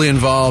be heavily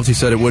involved. He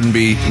said it wouldn't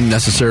be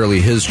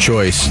necessarily his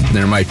choice.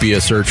 There might be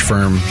a search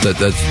firm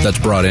that's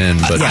brought in.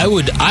 But I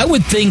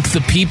would think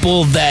the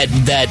people that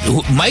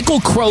Michael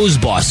Crow's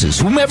bosses,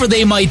 whomever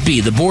they might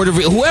be, the board of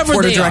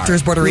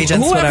directors, board of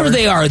regents, whoever whatever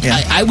they are,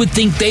 yeah. I would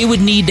think they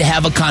would need to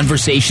have a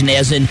conversation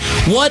as in,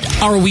 what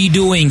are we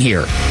doing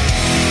here?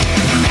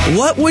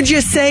 What would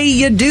you say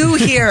you do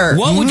here?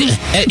 What would you?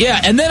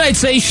 Yeah, and then I'd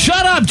say,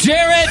 shut up,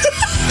 Jarrett.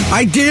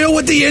 I deal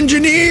with the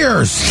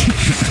engineers.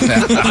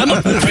 I'm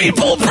a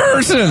people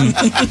person.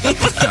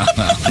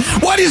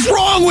 What is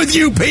wrong with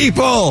you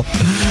people?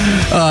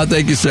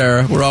 Thank you,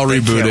 Sarah. We're all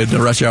rebooted. The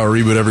Rush Hour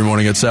Reboot every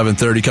morning at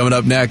 7:30. Coming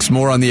up next,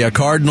 more on the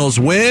Cardinals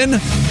win.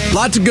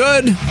 Lots of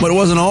good, but it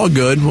wasn't all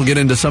good. We'll get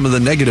into some of the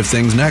negative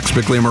things next.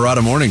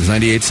 Bickley&Marotta Mornings,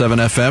 98.7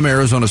 FM,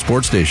 Arizona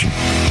Sports Station.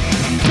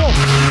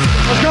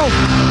 Let's go.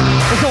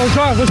 Let's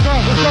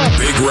go.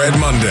 Big Red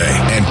Monday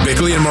and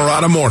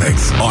Bickley&Marotta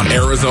Mornings on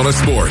Arizona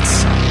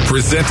Sports.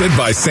 Presented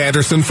by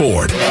Sanderson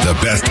Ford. The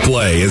best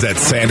play is at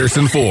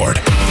Sanderson Ford.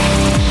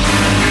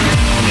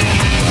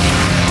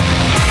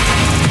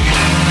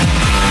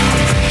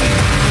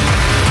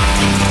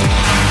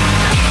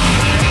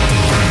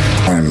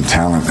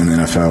 Talent in the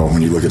NFL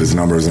when you look at his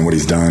numbers and what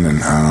he's done, and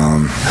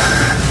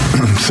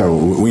so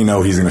we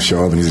know he's going to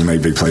show up and he's going to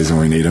make big plays when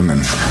we need him,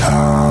 and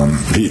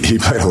he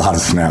played a lot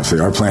of snaps.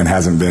 Our plan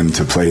hasn't been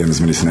to play him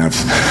as many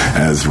snaps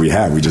as we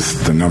have.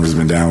 The numbers have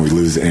been down. We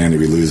lose Andy,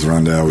 we lose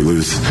Rondell, we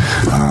lose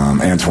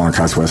Antoine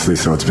Cox-Wesley,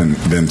 so it's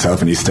been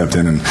tough, and he stepped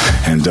in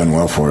and done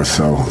well for us.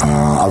 So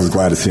I was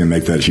glad to see him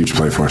make that huge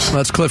play for us.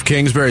 That's Cliff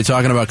Kingsbury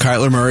talking about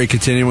Kyler Murray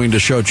continuing to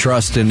show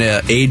trust in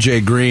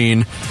A.J.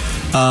 Green.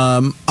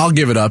 I'll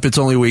give it up. It's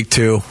only week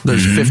 2.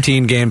 There's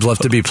 15 games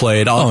left to be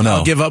played.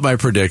 I'll give up my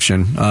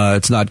prediction.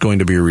 It's not going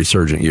to be a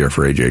resurgent year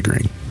for A.J.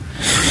 Green.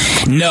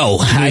 No,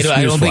 I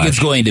don't think it's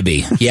going to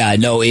be. Yeah,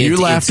 no. You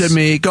laughed at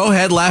me. Go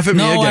ahead, laugh at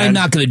me again. No, I'm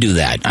not going to do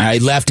that. I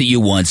laughed at you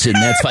once, and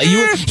that's fine.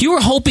 You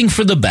were hoping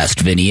for the best,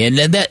 Vinny,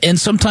 and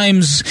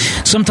sometimes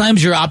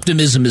your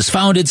optimism is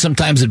founded.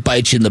 Sometimes it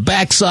bites you in the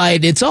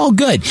backside. It's all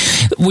good.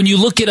 When you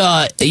look at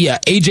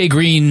AJ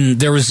Green,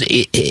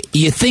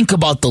 you think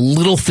about the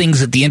little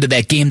things at the end of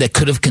that game that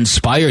could have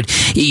conspired.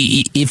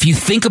 If you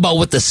think about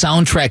what the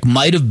soundtrack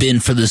might have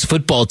been for this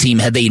football team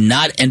had they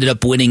not ended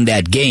up winning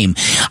that game,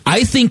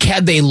 I think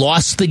had they lost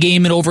the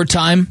game in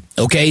overtime,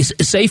 okay,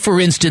 say for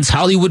instance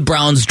Hollywood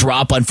Brown's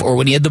drop or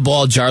when he had the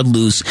ball jarred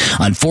loose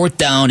on 4th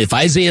down, if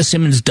Isaiah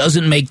Simmons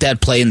doesn't make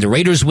that play and the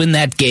Raiders win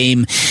that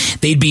game,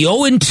 they'd be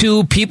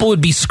 0-2. People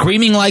would be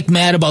screaming like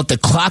mad about the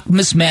clock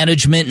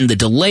mismanagement and the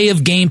delay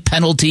of game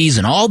penalties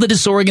and all the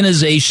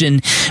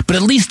disorganization, but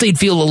at least they'd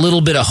feel a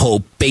little bit of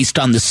hope based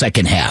on the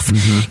second half.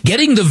 Mm-hmm.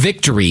 Getting the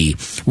victory,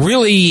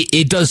 really,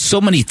 it does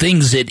so many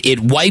things. It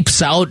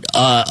wipes out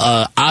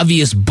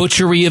obvious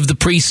butchery of the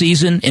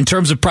preseason in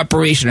terms of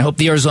preparation. I hope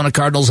the Arizona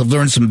Cardinals have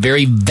learned some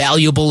very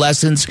valuable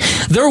lessons.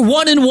 They're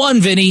 1-1,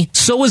 Vinny.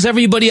 So is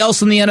everybody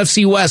else in the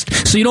NFC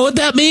West. So you know what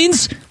that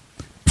means?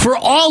 For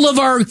all of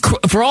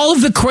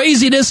the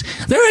craziness,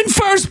 they're in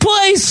first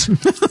place.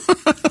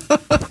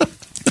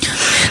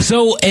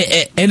 So,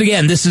 and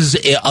again,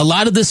 a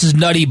lot of this is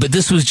nutty, but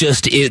this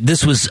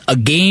was a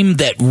game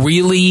that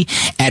really,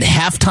 at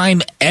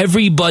halftime,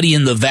 everybody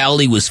in the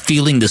Valley was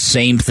feeling the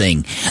same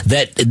thing.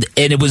 And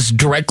it was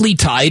directly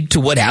tied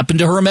to what happened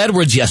to Herm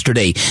Edwards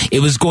yesterday.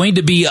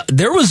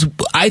 There was,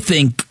 I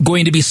think,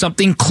 going to be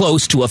something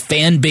close to a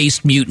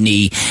fan-based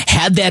mutiny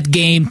had that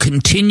game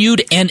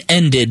continued and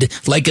ended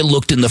like it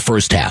looked in the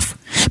first half.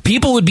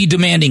 People would be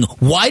demanding,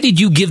 why did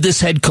you give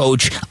this head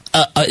coach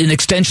an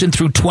extension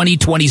through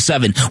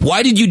 2027?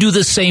 Why did you do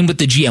the same with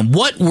the GM?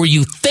 What were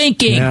you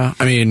thinking? Yeah,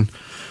 I mean,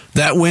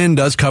 that win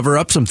does cover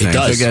up some things. It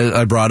does.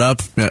 I brought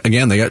up,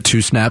 again, they got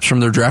 2 snaps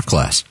from their draft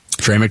class.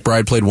 Trey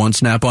McBride played 1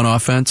 snap on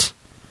offense.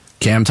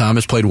 Cam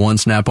Thomas played 1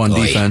 snap on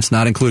defense,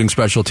 not including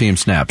special team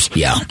snaps.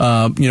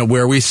 Yeah.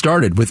 Where we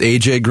started with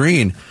A.J.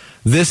 Green.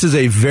 This is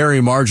a very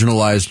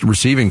marginalized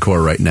receiving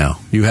core right now.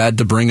 You had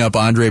to bring up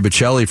Andre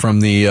Bocelli from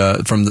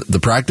the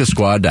practice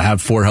squad to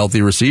have 4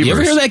 healthy receivers. You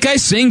ever hear that guy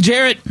sing,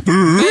 Jarrett?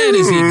 Man,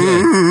 is he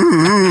good.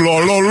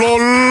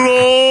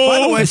 By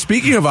the way,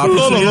 speaking of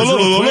opposite,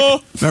 real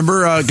quick,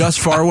 remember Gus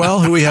Farwell,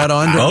 who we had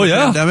on during the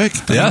pandemic?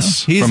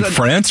 Yes, from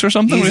France or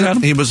something?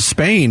 He was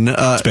Spain.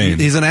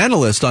 He's an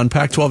analyst on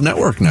Pac-12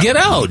 Network now. Get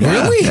out,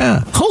 really?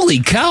 Yeah. Holy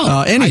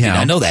cow. Anyhow.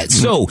 I know that.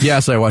 So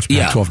yes, I watch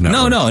Pac-12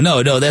 Network.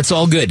 No, that's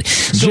all good.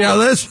 So,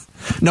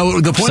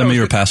 the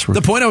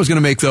point I was going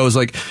to make, though, is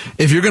like,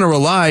 if you're going to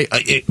rely,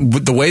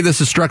 with the way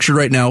this is structured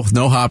right now, with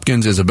no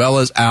Hopkins,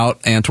 Isabella's out,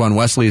 Antoine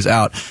Wesley is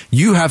out,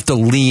 you have to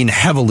lean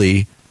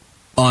heavily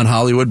on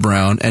Hollywood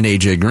Brown and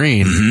A.J.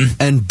 Green. Mm-hmm.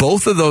 And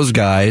both of those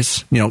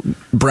guys,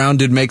 Brown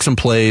did make some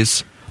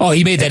plays. Oh,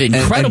 he made that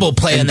incredible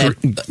play on that.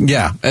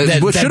 Yeah.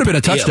 It should have been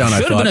a touchdown, I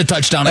thought. Should have been a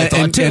touchdown, I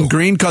thought, too. And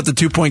Green caught the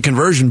 2-point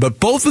conversion,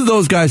 but both of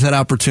those guys had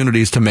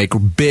opportunities to make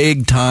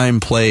big-time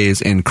plays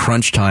in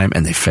crunch time,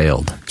 and they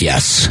failed.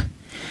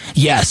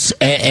 Yes,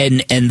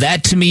 and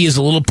that, to me, is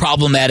a little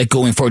problematic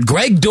going forward.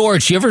 Greg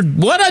Dortch,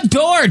 what a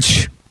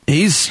Dortch!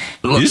 He's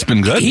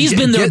been good. He's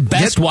been their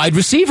best wide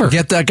receiver.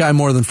 Get that guy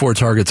more than 4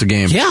 targets a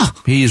game. Yeah.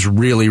 He's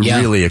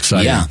really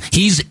exciting. Yeah.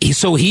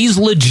 He's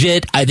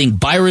legit. I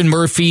think Byron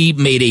Murphy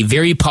made a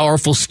very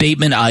powerful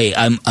statement.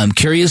 I'm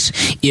curious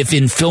if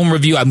in film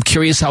review, I'm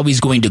curious how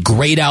he's going to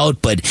grade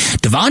out, but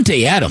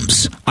Davante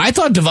Adams, I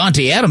thought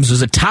Davante Adams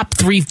was a top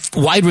 3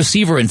 wide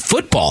receiver in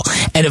football.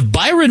 And if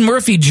Byron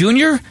Murphy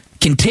Jr.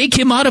 can take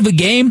him out of a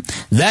game,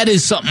 that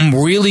is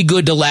something really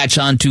good to latch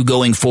onto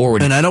going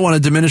forward. And I don't want to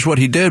diminish what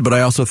he did, but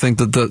I also think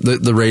that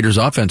the Raiders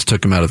offense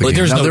took him out of the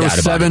game. There were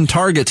 7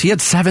 targets. He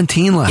had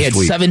 17 last week. He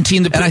had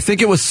 17. And I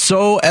think it was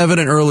so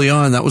evident early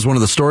on, that was one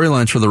of the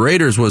storylines for the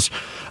Raiders was,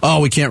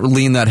 we can't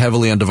lean that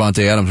heavily on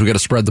Davante Adams. We got to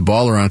spread the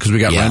ball around because we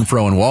got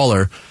Renfro and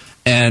Waller.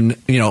 And,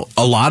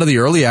 a lot of the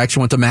early action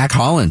went to Mac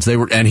Hollins. They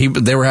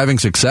were having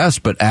success,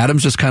 but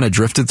Adams just kind of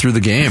drifted through the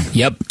game.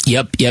 Yep.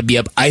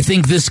 I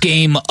think this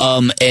game,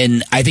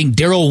 and I think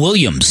Darrell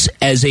Williams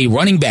as a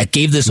running back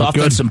gave this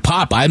offense some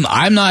pop.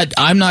 I'm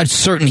not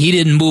certain he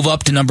didn't move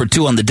up to number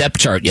 2 on the depth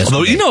chart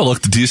yesterday. Although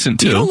looked decent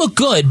too. Looked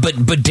good,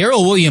 but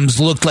Darrell Williams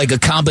looked like a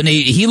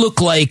combination. He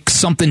looked like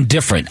something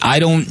different. I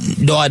don't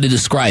know how to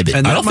describe it.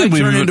 And that might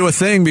turn into a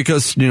thing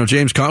because,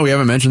 James Conner, we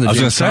haven't mentioned the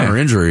James Conner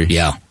injury.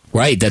 Yeah.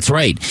 Right, that's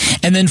right.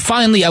 And then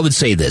finally, I would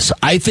say this.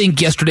 I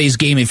think yesterday's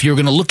game, if you're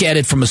going to look at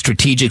it from a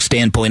strategic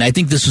standpoint, I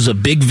think this was a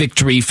big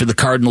victory for the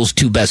Cardinals'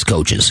 2 best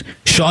coaches,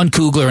 Sean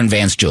Kugler and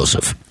Vance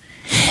Joseph.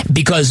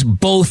 Because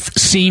both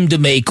seem to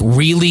make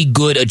really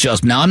good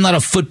adjustments. Now, I'm not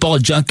a football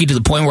junkie to the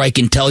point where I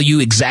can tell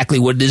you exactly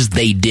what it is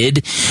they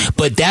did,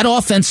 but that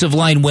offensive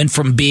line went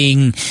from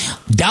being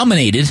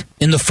dominated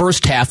in the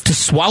first half to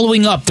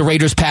swallowing up the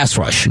Raiders' pass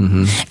rush.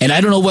 Mm-hmm. And I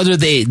don't know whether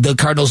the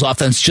Cardinals'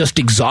 offense just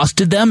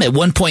exhausted them. At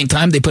one point in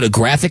time, they put a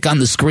graphic on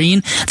the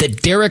screen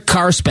that Derek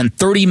Carr spent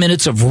 30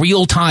 minutes of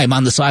real time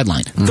on the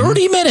sideline. Mm-hmm.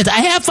 30 minutes, a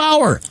half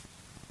hour.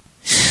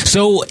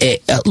 So,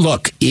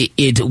 look,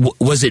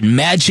 was it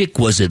magic?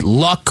 Was it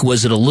luck?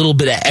 Was it a little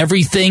bit of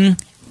everything?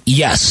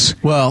 Yes.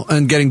 Well,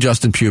 and getting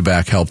Justin Pugh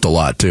back helped a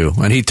lot, too.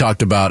 And he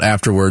talked about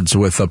afterwards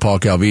with Paul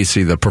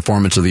Calvisi, the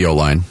performance of the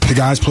O-line. The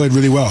guys played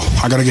really well.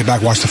 I got to get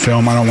back, watch the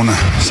film. I don't want to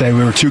say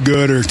we were too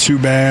good or too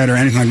bad or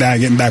anything like that.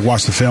 Getting back,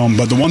 watch the film.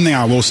 But the one thing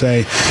I will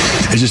say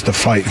is just the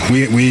fight.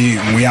 We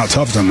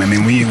out-toughed them. I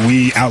mean,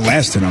 we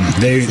outlasted them.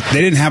 They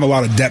didn't have a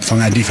lot of depth on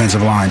that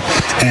defensive line.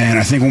 And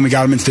I think when we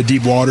got them into the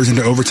deep waters,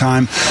 into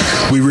overtime,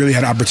 we really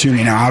had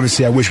opportunity. Now,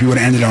 obviously, I wish we would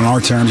have ended on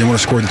our terms and would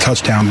have scored the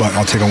touchdown, but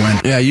I'll take a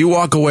win. Yeah, you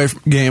walk away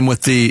from game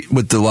with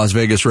the Las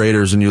Vegas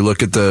Raiders and you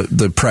look at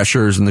the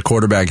pressures and the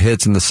quarterback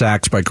hits and the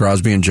sacks by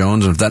Crosby and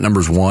Jones, and if that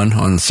number's 1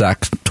 on the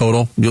sack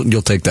total,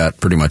 you'll take that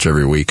pretty much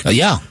every week.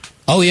 Yeah.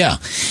 Oh, yeah.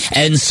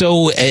 And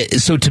so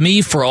to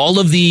me, for all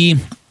of the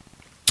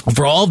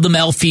for all of the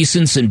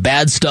malfeasance and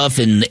bad stuff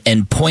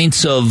and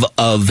points of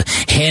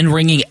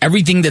hand-wringing,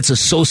 everything that's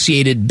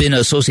been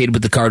associated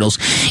with the Cardinals,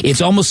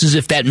 it's almost as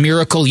if that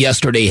miracle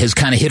yesterday has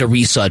kind of hit a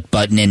reset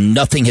button and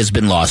nothing has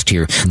been lost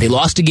here. They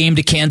lost a game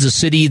to Kansas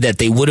City that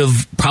they would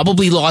have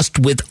probably lost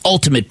with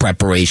ultimate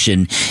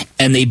preparation,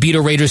 and they beat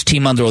a Raiders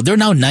team on the road. They're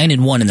now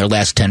 9-1 in their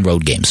last 10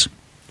 road games.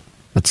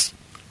 That's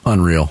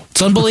unreal.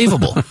 It's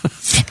unbelievable.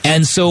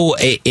 And so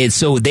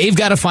they've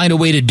got to find a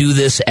way to do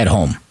this at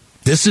home.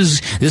 This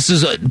is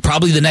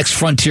probably the next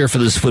frontier for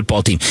this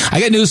football team.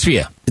 I got news for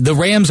you. The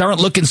Rams aren't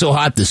looking so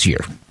hot this year.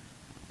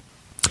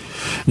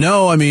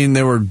 No, I mean,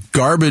 they were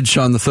garbage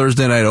on the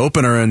Thursday night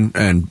opener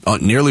and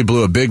nearly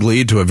blew a big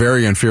lead to a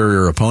very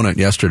inferior opponent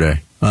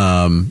yesterday.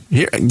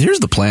 Here's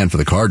the plan for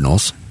the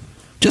Cardinals.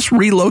 Just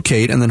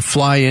relocate and then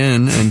fly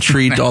in and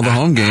treat all the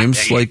home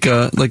games like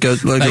a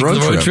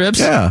road trips?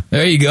 Yeah.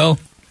 There you go.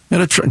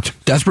 And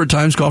desperate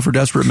times call for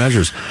desperate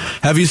measures.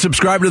 Have you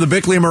subscribed to the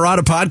Bickley&Marotta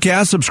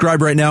podcast?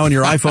 Subscribe right now on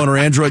your iPhone or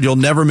Android. You'll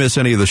never miss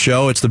any of the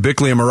show. It's the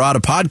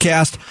Bickley&Marotta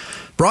podcast,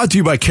 brought to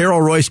you by Carol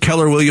Royce,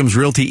 Keller Williams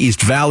Realty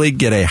East Valley.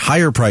 Get a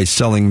higher price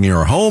selling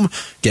near home.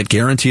 Get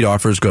guaranteed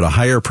offers. Go to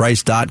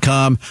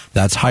higherprice.com.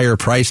 That's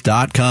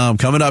higherprice.com.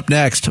 Coming up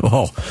next.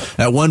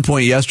 At one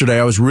point yesterday,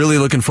 I was really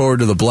looking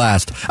forward to the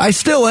blast. I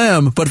still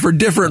am, but for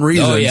different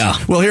reasons. Oh,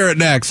 yeah. We'll hear it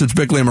next. It's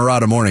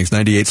Bickley&Marotta Mornings,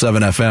 98.7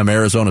 FM,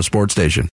 Arizona Sports Station.